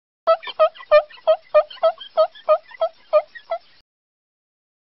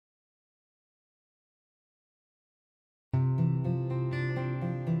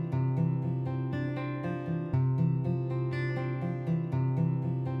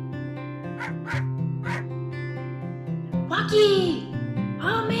Walkie!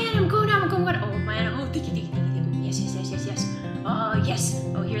 Oh man, I'm going out. Oh man, oh thank you. Yes. Oh yes.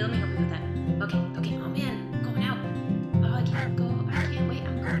 Oh here, let me help you with that. Okay. Oh man, I'm going out. Oh I can't go. I can't wait.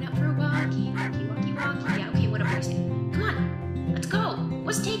 I'm going out for a walkie. Yeah. Okay, what am I saying? Come on, let's go.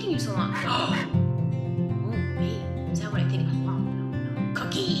 What's taking you so long? Oh me. Is that what I think? Oh no.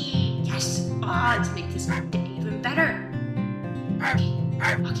 Cookie. Yes. Oh, let's make this day even better. Okay.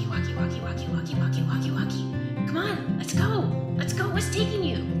 Walkie. Come on, let's go. What's taking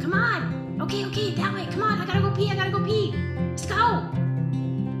you? Come on. Okay, that way. Come on, I gotta go pee. Let's go.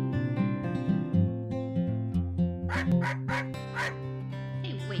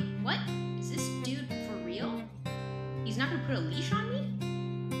 Hey, wait, what? Is this dude for real? He's not gonna put a leash on me?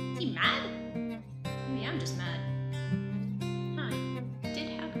 Is he mad? Maybe I'm just mad. I did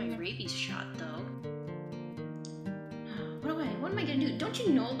have my rabies shot, though. What am I gonna do? Don't you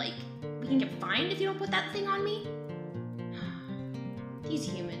know, like, we can get fined if you don't put that thing on me? These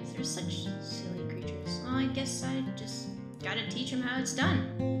humans, they're such silly creatures. Well, I guess I just gotta teach them how it's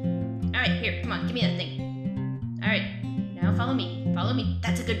done. Alright, here, come on, give me that thing. Alright, now follow me.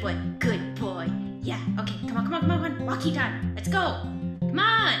 That's a good boy. Good boy. Yeah, okay, come on. Walkie time. Let's go. Come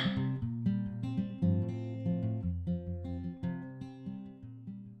on.